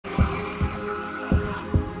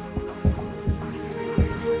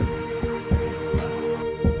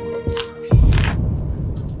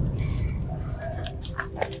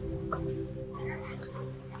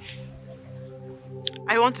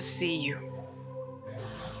want to see you.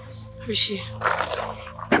 Who is she?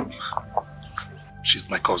 She's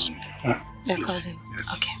my cousin. Huh? Your cousin?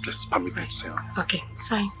 Yes. Okay. Please permit me to say her. Okay, it's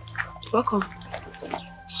fine. Welcome.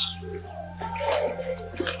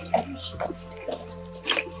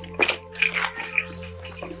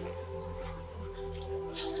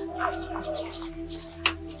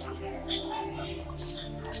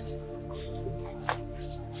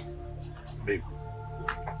 Babe,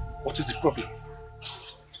 what is the problem?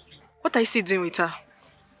 What are you still doing with her?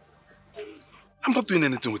 I'm not doing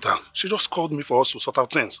anything with her. She just called me for us to sort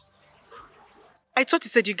out things. I thought you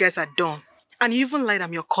said you guys are done. And you even lied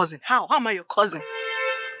I'm your cousin. How? How am I your cousin?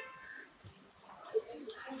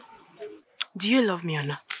 Do you love me or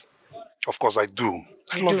not? Of course I do.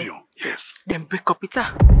 I love you. Yes. Then break up with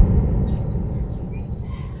her.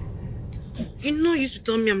 You know you used to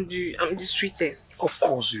tell me I'm the sweetest. Of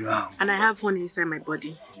course you are. And I have honey inside my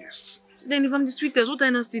body. Yes. Then if I'm the sweetest, what are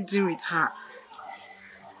you not still doing with her?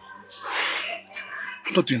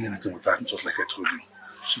 I'm not doing anything with her, just like I told you.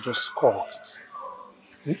 She just called.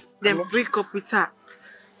 Hmm? Then break up with her.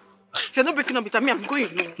 If you're not breaking up with her, I'm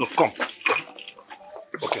going. No, come.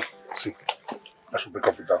 Okay, see. I should break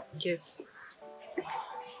up with her. Yes.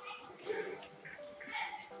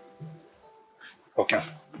 Okay,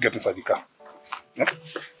 get inside the car. Yeah?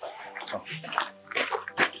 Come.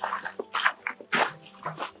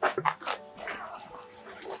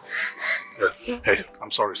 Yeah. Hey,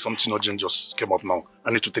 I'm sorry. Something urgent just came up now.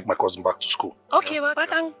 I need to take my cousin back to school. Okay, but I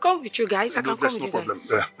can come with you guys. I can come with you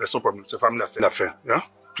guys. There's no problem. It's a family affair. Yeah?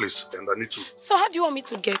 Please. And I need to... So how do you want me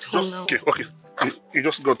to get home now? Okay. You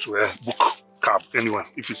just go to book cab anywhere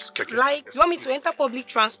if it's keke. Like, yes, you want me to enter public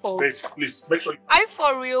transport? Please, make sure you... Are you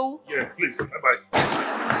for real? Yeah, please. Bye-bye.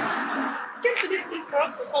 Came to this place for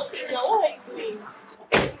us to sort things out. What are you doing?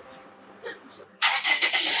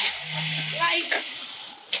 Like...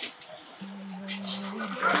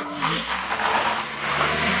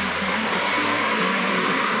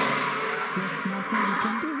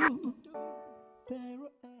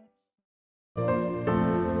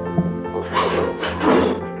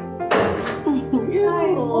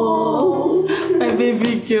 Oh, my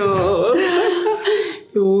baby girl.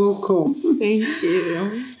 You're welcome. Thank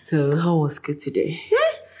you. So, how was school today?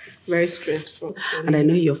 Very stressful. And I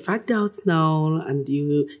know you're fagged out now and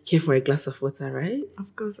you came for a glass of water, right?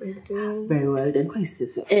 Of course I do. Very well, then what is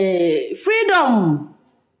this? Freedom!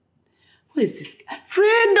 What is this?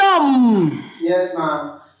 Freedom! Yes,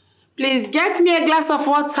 ma'am. Please get me a glass of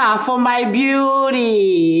water for my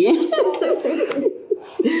beauty.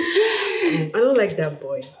 I don't like that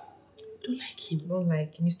boy. Don't like him? Don't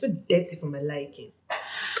like him. He's too dirty for my liking.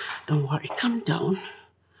 Don't worry, calm down.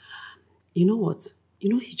 You know what? You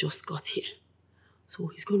know he just got here. So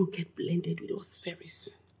he's going to get blended with us very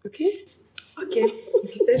soon. Okay? Okay,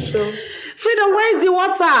 if you say so. Freedom, where is the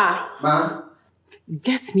water? Ma'am?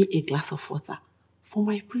 Get me a glass of water for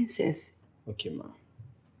my princess. Okay, ma'am.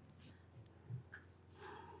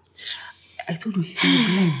 I told you he will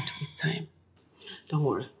blend with time. Don't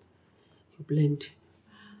worry. He'll blend.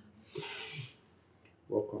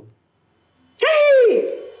 Welcome.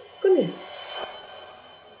 Hey! Come here.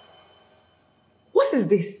 What is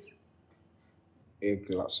this? A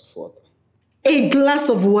glass of water. A glass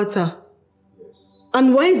of water? Yes.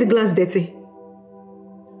 And why is the glass dirty?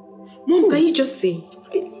 Mom, can you just say?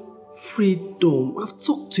 Freedom, I've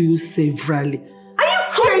talked to you severally. Are you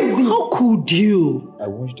crazy? How could you? I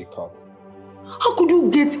washed the cup. How could you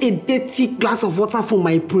get a dirty glass of water for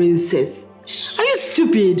my princess? Are you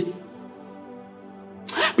stupid?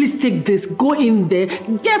 Please take this, go in there,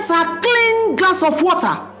 get a clean glass of water.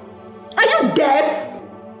 Are you deaf?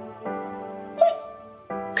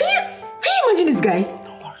 Can you imagine this guy?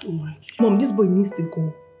 Don't worry. Mom, this boy needs to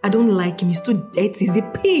go. I don't like him. He's too dirty. He's a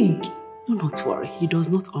pig. Do not worry. He does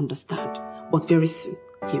not understand. But very soon,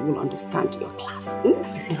 he will understand your class.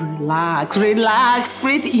 I say, relax,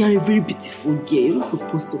 pretty. You're a very beautiful girl. You're not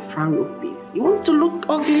supposed to frown your face. You want to look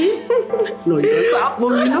ugly? No, you don't have to.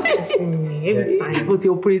 Mom, you have to see me every time. But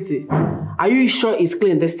you're pretty. Are you sure it's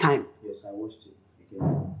clean this time? Yes, I washed it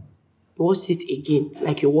again. You washed it again,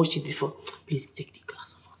 like you washed it before. Please take the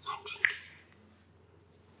glass of water and drink.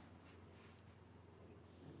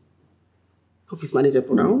 Hope it's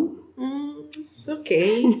manageable now. It's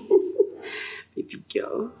okay. Baby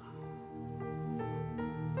girl.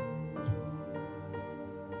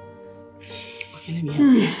 Okay, let me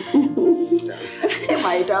help you.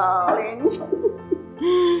 My darling.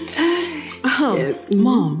 Yes.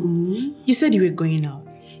 Mom, you said you were going out.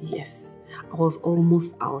 Yes, I was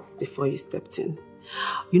almost out before you stepped in.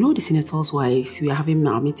 You know the senator's wives, we are having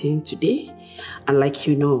our meeting today. And like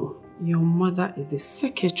you know, Your mother is the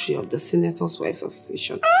secretary of the Senators' Wives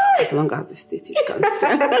Association, as long as the state is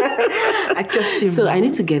concerned. I trust you. So I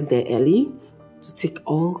need to get there early to take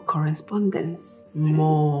all correspondence.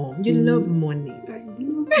 Mom, you love money. I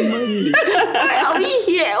love money. Why are we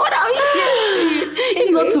here? What are we here to? If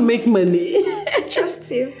not to make money. I trust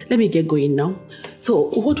you. Let me get going now. So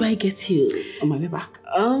what do I get you on my way back?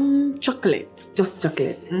 Chocolate. Just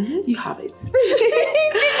chocolate. You have it.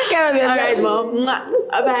 Take care of yourself. Alright, Mom.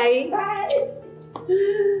 Bye-bye.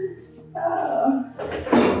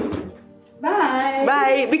 Bye.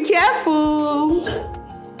 Bye. Be careful.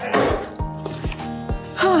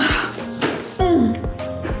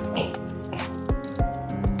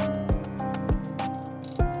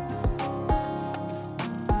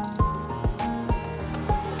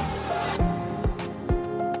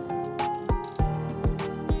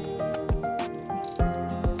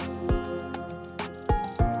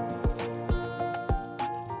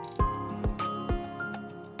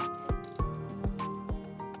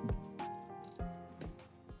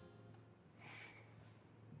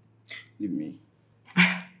 Leave me.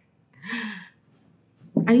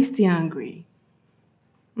 Are you still angry?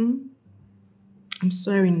 I'm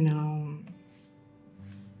sorry now.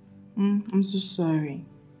 I'm so sorry.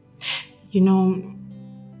 You know,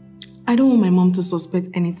 I don't want my mom to suspect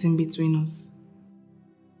anything between us.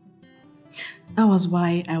 That was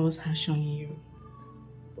why I was harsh on you.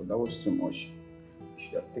 But that was too much. You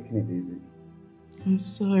should have taken it easy. I'm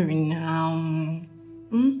sorry now.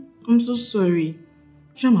 I'm so sorry.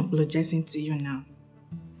 I'm apologizing to you now.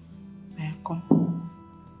 Come.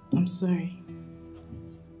 I'm sorry.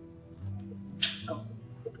 Come.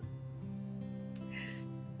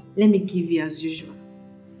 Let me give you as usual.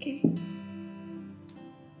 Okay?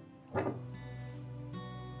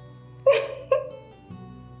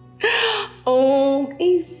 Oh,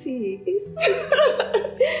 easy.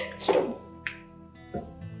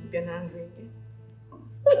 You're not angry again.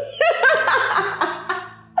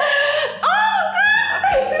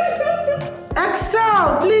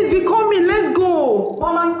 Excel, please be coming. Let's go.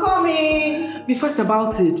 Mom, I'm coming. Be fast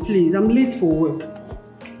about it, please. I'm late for work.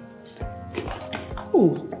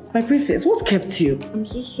 Oh, my princess, what kept you? I'm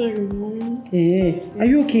so sorry, Mom. Hey, are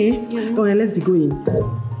you okay? Yeah. Oh, yeah, let's be going.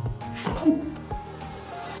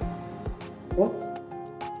 What?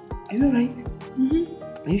 Are you alright?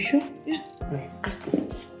 Are you sure? Yeah. Alright, let's go.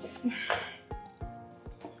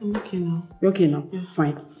 I'm okay now. You're okay now? Yeah.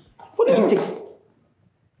 Fine. What did you take?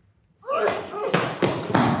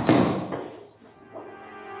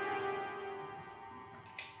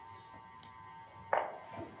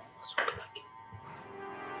 What's wrong with that girl?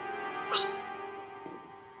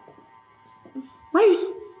 Why?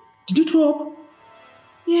 Did you throw up?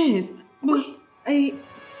 Yes, but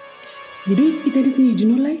Did you eat anything you do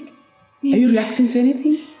not like? Yeah. Are you reacting to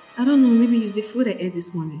anything? I don't know, maybe it's the food I ate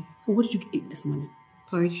this morning. So what did you eat this morning?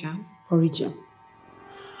 Porridge jam. Porridge jam.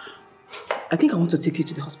 I think I want to take you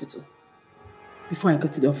to the hospital before I go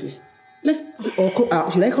to the office.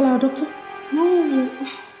 Should I call our doctor? No.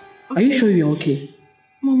 Okay. Are you sure you're okay?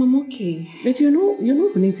 Mom, I'm okay. But you're not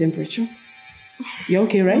running temperature. You're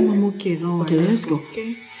okay, right? Mom, I'm okay. Don't worry. Okay, let's go.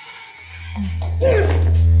 Okay.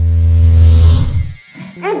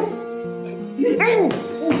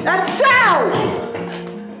 Excel!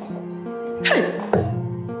 Hey!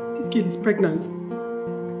 This girl is pregnant.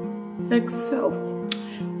 Excel.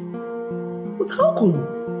 But how come?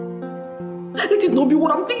 Let it not be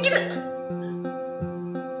what I'm thinking.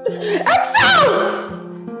 Excel!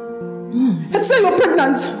 Excel, you're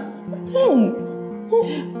pregnant.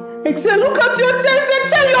 Excel, look at your chest.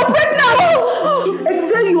 Excel, you're pregnant.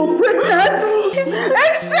 Excel, you're pregnant.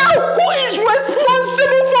 Excel, who is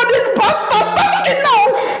responsible for this bastard? Start talking now.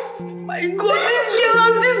 My God, this girl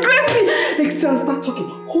has disgraced me. Excel, start talking.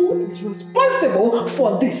 Who is responsible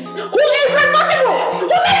for this? Who is responsible? Who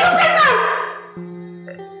made you pregnant?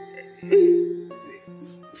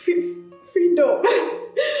 Freedom.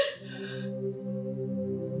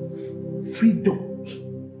 Freedom.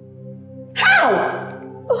 How?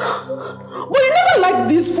 But you never liked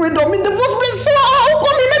this freedom in the first place, so how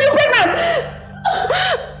come you made you pregnant?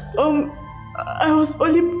 I was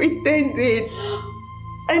only pretending.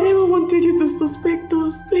 I never wanted you to suspect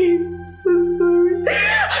us, please. I'm so sorry.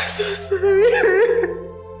 I'm so sorry.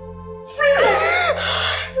 Freedom!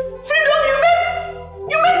 Freedom,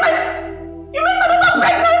 you made my daughter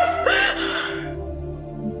pregnant!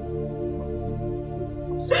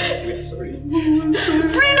 We're sorry.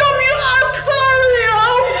 Freedom, you are sorry!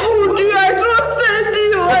 How could you? I trusted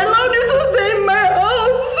you! I allowed you to stay in my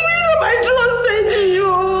house! Freedom, I trusted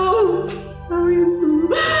you! How is it?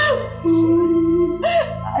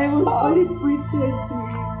 I was only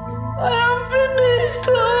pretending.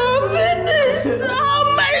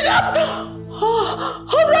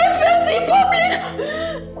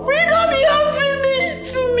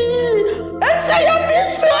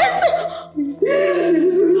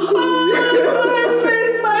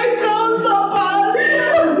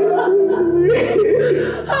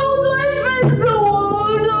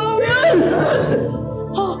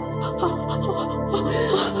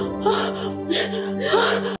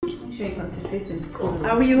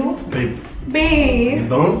 How are you? Babe. Babe. You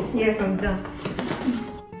done? Yes, I'm done.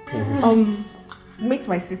 Meet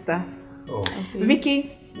my sister. Oh.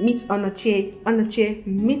 Vicky, meet Onochie. Onochie,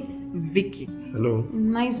 meet Vicky. Hello.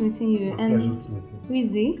 Nice meeting you. And Pleasure to meet you. who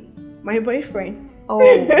is he? My boyfriend. Oh,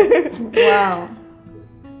 wow.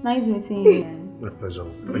 Nice meeting you. My pleasure.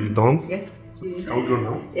 Are you done? Yes. Can we go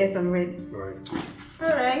now? Yes, I'm ready. Alright.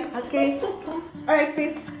 Alright. Okay. Alright,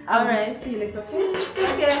 sis. Alright. See you later, okay?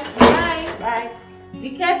 Take care. Bye. Bye.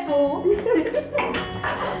 Be careful.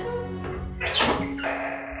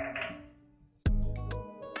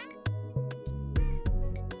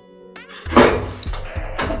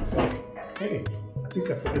 Hey, I think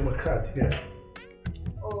I forgot my card here.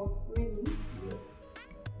 Oh, really? Yes.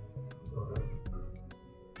 Sorry.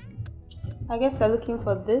 I guess you're looking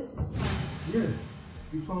for this. Yes,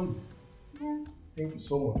 you found it. Yeah. Thank you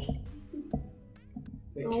so much. Thank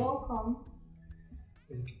You're you. welcome.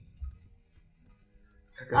 Thank you.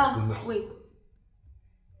 I got to go now. Wait.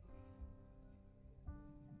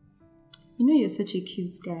 You know you're such a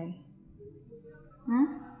cute guy. Hmm?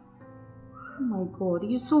 Oh my god,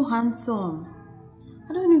 you're so handsome.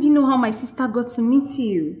 I don't even know how my sister got to meet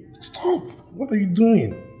you. Stop! What are you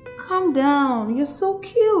doing? Calm down, you're so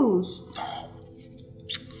cute. Stop!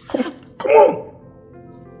 Come on!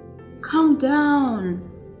 Calm down.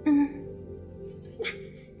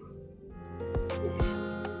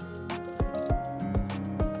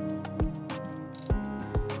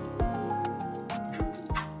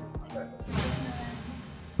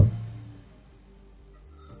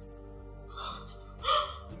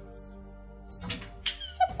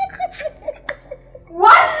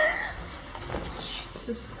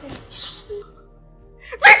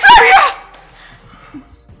 Victoria!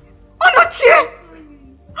 Onochie!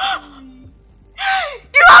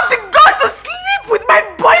 You have the guts to sleep with my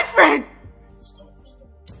boyfriend!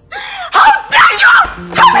 How dare you!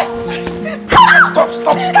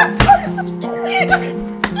 Stop!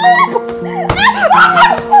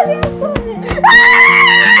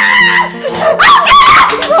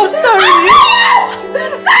 I'm sorry.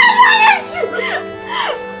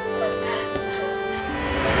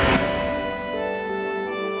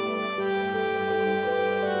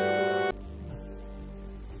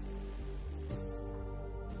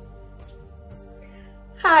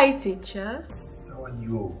 Hi, teacher. How are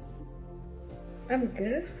you? I'm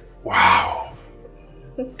good. Wow!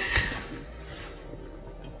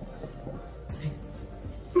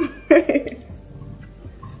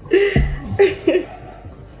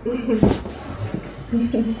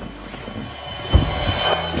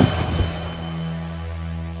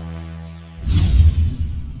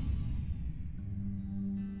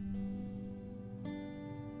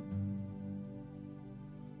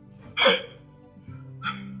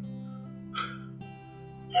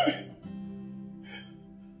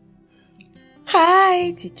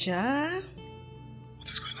 Hi, teacher. What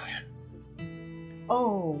is going on here?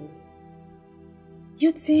 Oh,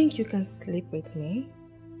 you think you can sleep with me?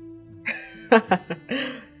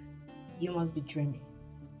 You must be dreaming.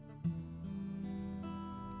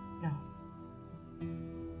 No.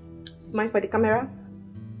 Smile for the camera.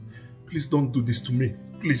 Please don't do this to me.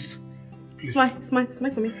 Please. Please. Smile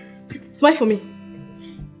for me. Smile for me.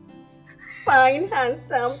 Fine,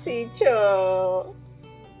 handsome teacher.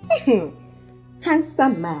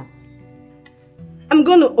 Handsome man. I'm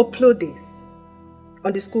going to upload this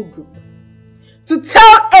on the school group to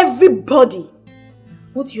tell everybody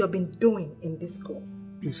what you have been doing in this school.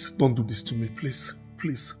 Please, don't do this to me. Please.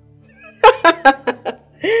 Please.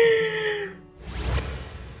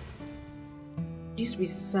 This will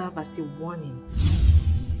serve as a warning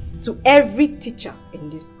to every teacher in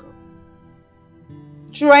this school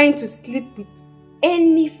trying to sleep with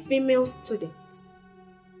any female student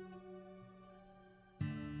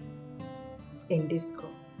in this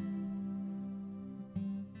school.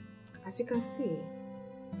 As you can see,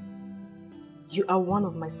 you are one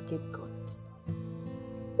of my scapegoats.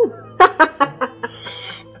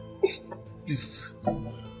 Please.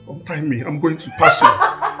 Untie me. I'm going to pass you.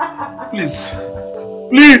 Please.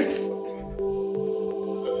 Please.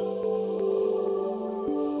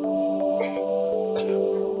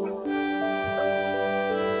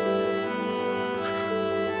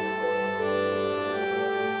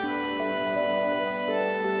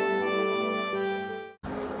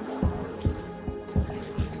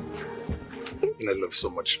 I love you so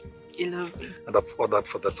much. You love me. And I've ordered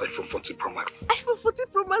for that iPhone 14 Pro Max. iPhone 14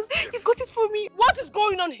 Pro Max, you got it for me. What is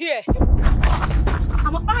going on here?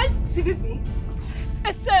 Am I eyes deceiving me?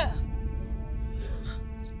 Estelle,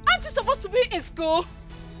 aren't you supposed to be in school?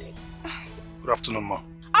 Good afternoon, Ma.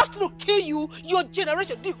 I have to kill you, your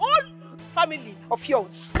generation, the whole family of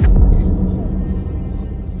yours.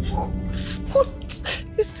 What?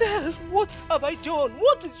 Isel, what have I done?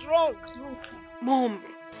 What is wrong? Mom,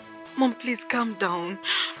 please calm down.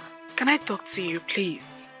 Can I talk to you,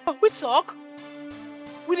 please? We talk?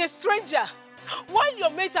 With a stranger? While your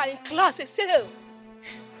mates are in class, Isel.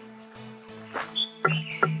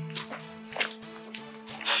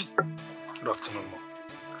 Good afternoon, Mom.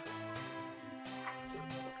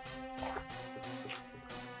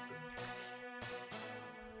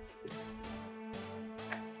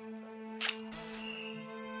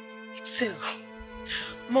 Isel.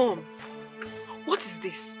 Mom, what is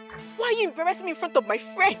this? Why are you embarrassing me in front of my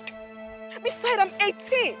friend? Besides, I'm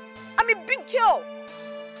 18. I'm a big girl.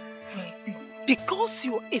 Because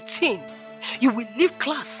you're 18, you will leave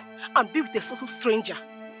class and be with a total stranger.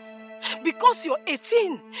 Because you're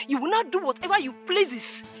 18, you will not do whatever you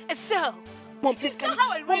pleases. Isel. Mom, please,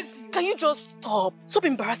 can you just stop? Stop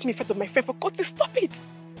embarrassing me in front of my friend. For God's sake, stop it.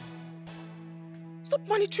 Stop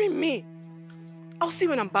monitoring me. I'll see you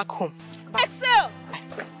when I'm back home. Isel!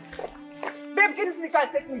 Babe, get into the car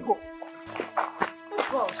and take me home. Oh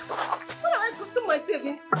God, what have I gotten myself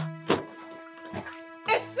into?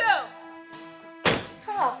 Isel!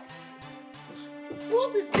 Ah.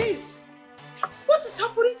 What is this? What is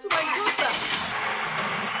happening to my daughter?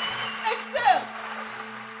 Isel!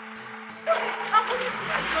 What is happening to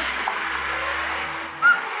my daughter?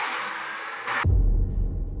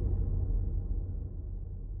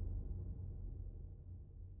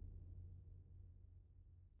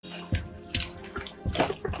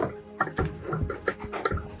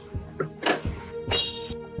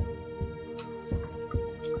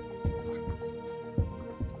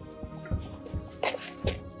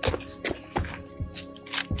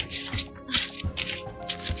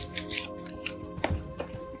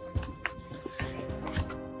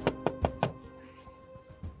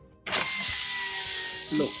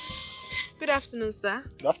 Hello. Good afternoon, sir.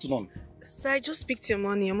 Good afternoon. Sir, I just picked your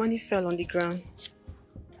money. Your money fell on the ground.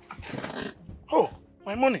 Oh,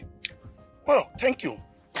 my money. Well, thank you.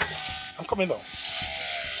 I'm coming down.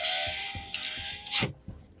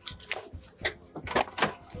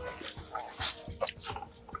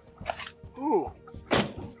 Oh.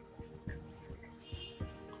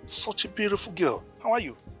 Such a beautiful girl. How are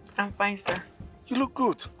you? I'm fine, sir. You look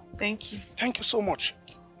good. Thank you. Thank you so much.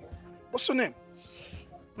 What's your name?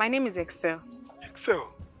 My name is Excel.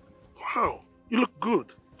 Excel. Wow, you look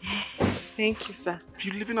good. Thank you, sir.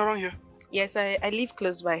 You living around here? Yes, I live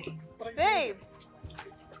close by. Babe.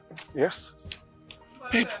 Yes.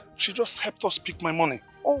 Babe, she just helped us pick my money.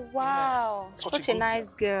 Oh, wow. Yes. Such a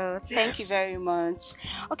nice girl. Thank you very much.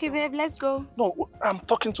 Okay, babe, let's go. No, I'm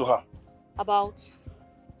talking to her. About?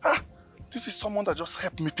 This is someone that just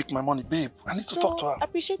helped me pick my money, babe. I need to talk to her.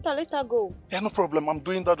 Appreciate her, let her go. Yeah, no problem. I'm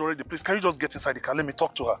doing that already. Please, can you just get inside the car? Let me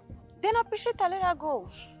talk to her. Then appreciate her, let her go.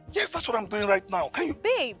 Yes, that's what I'm doing right now. Can you?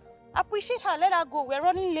 Babe, appreciate her, let her go. We're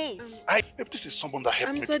running late. Babe, this is someone that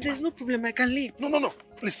helped me. Sir, there's no problem. I can leave. No.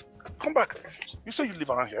 Please, come back. You say you live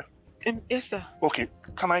around here? Yes, sir. Okay,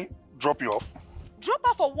 can I drop you off? Drop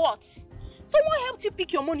her for what? Someone helped you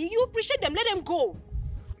pick your money. You appreciate them. Let them go.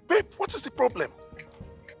 Babe, what is the problem?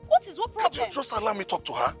 What is what problem? Can't you just allow me to talk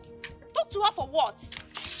to her? Talk to her for what?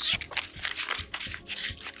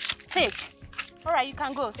 Take. All right, you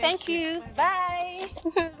can go. Thank you. Bye.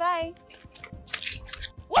 Bye.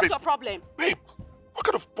 What's Babe. your problem? Babe, what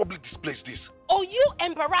kind of public display is this? Oh, you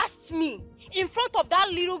embarrassed me in front of that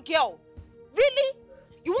little girl. Really?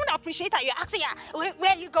 You won't appreciate her. You're asking her,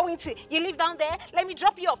 where are you going to? You live down there? Let me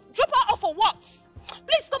drop you off. Drop her off for what?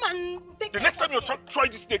 Please come and take The next time you try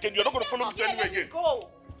this thing again, you're not going to follow me to anywhere again. Go.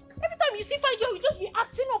 Every time you see fine girl, you just be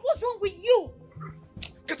acting up. What's wrong with you?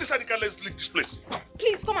 Get inside the car, let's leave this place.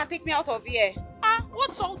 Please come and take me out of here.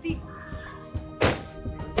 What's all this?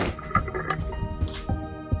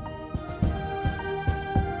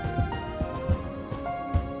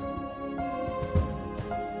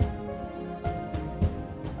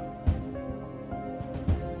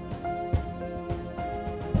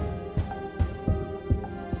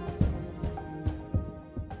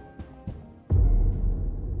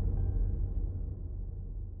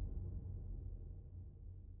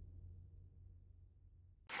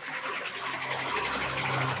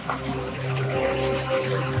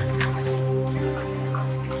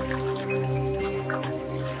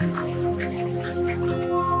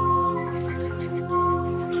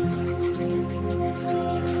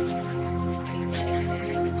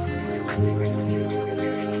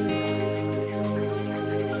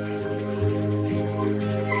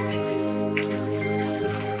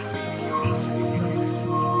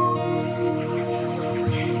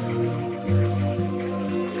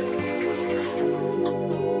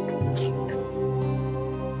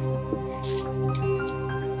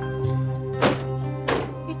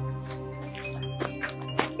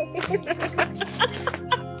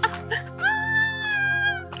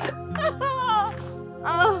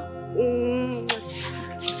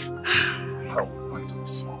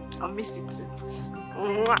 I'll miss it too.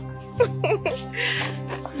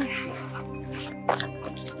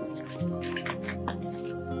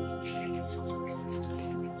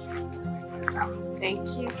 Thank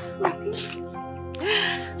you.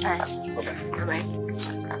 Alright. Bye-bye.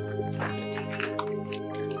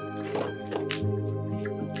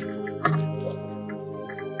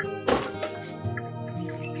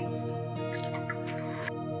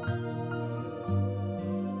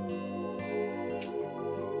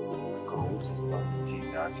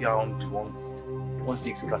 See how one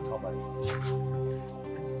takes that time.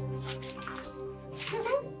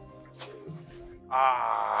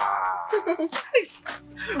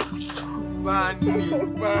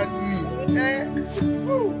 Bunny.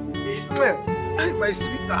 My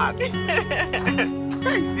sweetheart.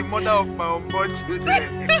 The mother of my unborn children.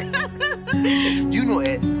 You know,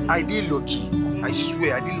 I did lucky. I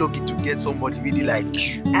swear, I did lucky to get somebody really like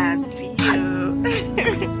you.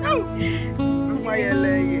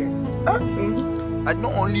 I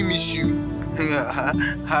not only miss you,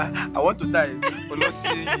 I want to die for not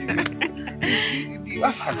seeing you. You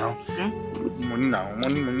have her now. Put the money now.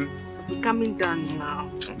 Money. We're coming down now.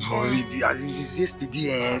 Oh, it's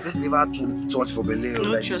yesterday. First never told us for Bele.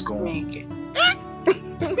 Don't trust me.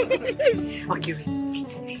 Okay, wait.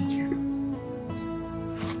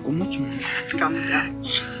 Calm down.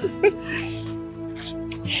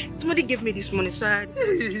 Somebody gave me this money, so I...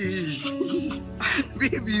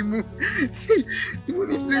 Baby, move. The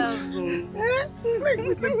money plenty. Let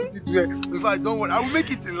me put it where. If I don't want, I will make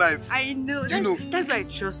it in life. I know. That's why I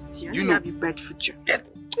trust you. You have a bright future.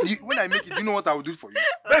 When I make it, you know what I will do for you?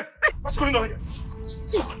 Babe, what's going on here?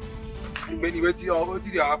 Benny, what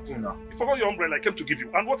did happen now? You forgot your umbrella I came to give you.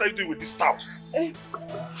 And what are you doing with this stout?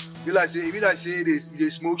 Be like say they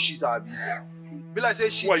smoke shit, Abi. Be like say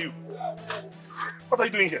shit. Who are you? What are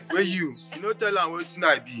you doing here? Where you? You know tell them what's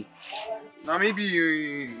I be. Now maybe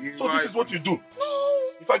you so this is what you do? No.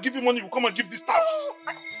 If I give you money, you come and give this stout.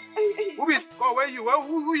 Who where you?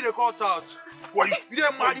 Who you they call out? Who are you? You dey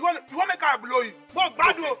mad? You want make car blow you? But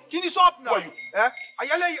bad though. Can you stop now? Who are you? I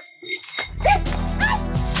yell at you.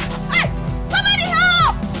 Hey! Somebody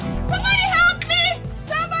help! Somebody help me!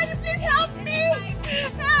 Somebody please help me!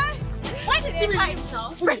 Why did they fight now?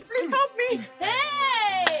 Please help me!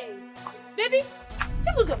 Hey! Baby,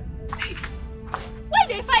 Chibuzo, why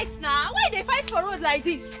they fight now? Why they fight for road like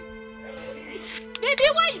this? Baby,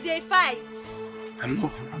 why they fight? I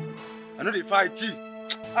know they fight.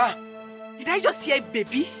 Did I just hear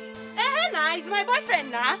baby? Nah, it's my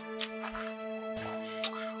boyfriend now.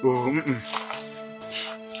 Oh,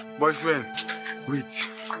 boyfriend, wait.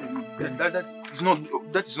 That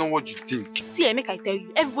is not what you think. See, make I tell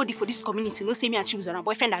you, everybody for this community knows me and Chibuzo are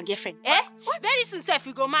boyfriend and girlfriend. What? Very soon, sir,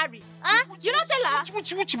 we go marry. You don't tell her?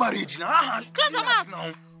 Which marriage now? Close your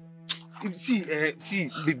mouth. See,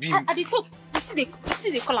 baby. At the top, you see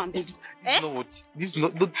they call him baby. This is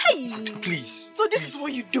not. Hey! Please. So this is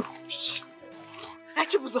what you do. Hey,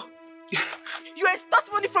 Chibuzo, you expect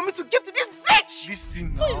money from me to give to this bitch!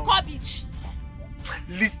 Listen Who you now. call bitch?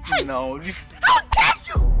 Listen now. Listen. How dare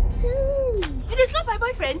you! It is not my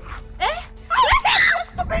boyfriend.